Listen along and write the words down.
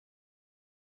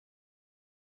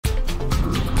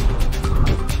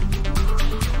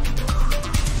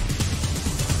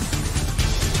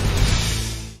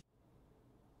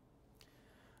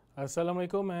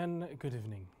Assalamualaikum and good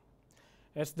evening.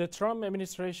 As the Trump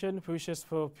administration pushes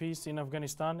for peace in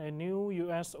Afghanistan, a new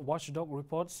U.S. watchdog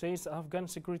report says Afghan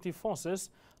security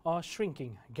forces are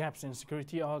shrinking, gaps in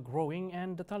security are growing,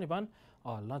 and the Taliban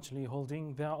are largely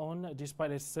holding their own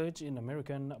despite a surge in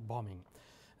American bombing.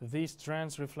 These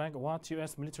trends reflect what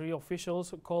U.S. military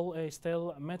officials call a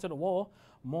stalemated war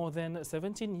more than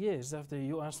 17 years after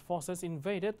U.S. forces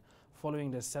invaded following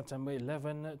the September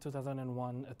 11,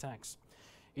 2001 attacks.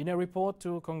 In a report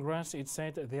to Congress, it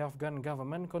said the Afghan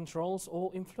government controls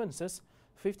or influences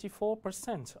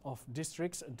 54% of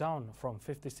districts, down from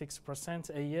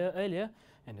 56% a year earlier,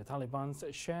 and the Taliban's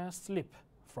share slipped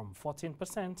from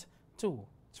 14% to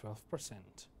 12%.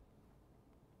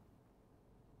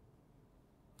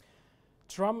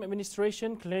 Trump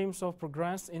administration claims of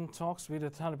progress in talks with the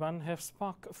Taliban have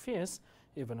sparked fears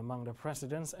even among the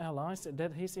president's allies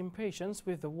that his impatience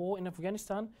with the war in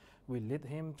Afghanistan will lead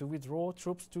him to withdraw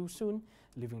troops too soon,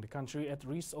 leaving the country at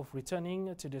risk of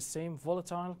returning to the same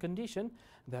volatile condition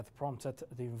that prompted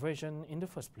the invasion in the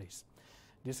first place.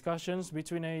 Discussions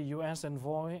between a U.S.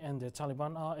 envoy and the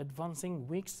Taliban are advancing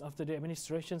weeks after the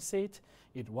administration said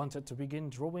it wanted to begin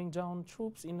drawing down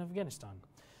troops in Afghanistan.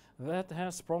 That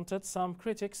has prompted some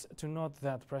critics to note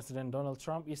that President Donald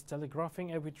Trump is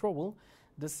telegraphing a withdrawal,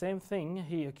 the same thing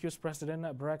he accused President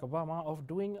Barack Obama of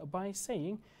doing by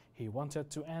saying he wanted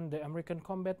to end the American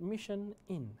combat mission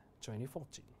in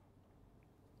 2014.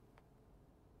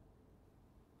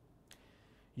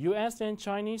 U.S. and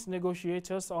Chinese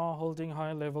negotiators are holding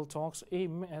high-level talks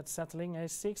aimed at settling a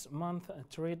 6-month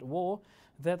trade war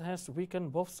that has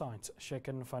weakened both sides,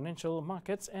 shaken financial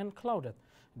markets, and clouded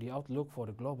the outlook for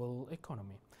the global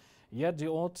economy. Yet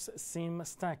the odds seem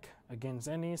stacked against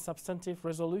any substantive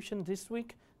resolution this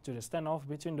week to the standoff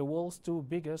between the world's two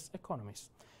biggest economies.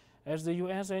 As the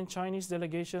U.S. and Chinese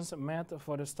delegations met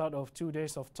for the start of 2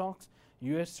 days of talks,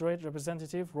 U.S. Trade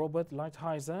Representative Robert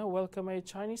Lighthizer welcomed a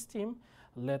Chinese team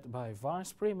led by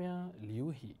Vice Premier Liu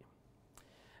He.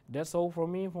 That's all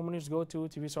from me. For more news, go to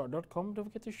tvsort.com. Don't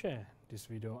forget to share this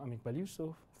video. I'm Iqbal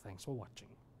Yusuf. Thanks for watching.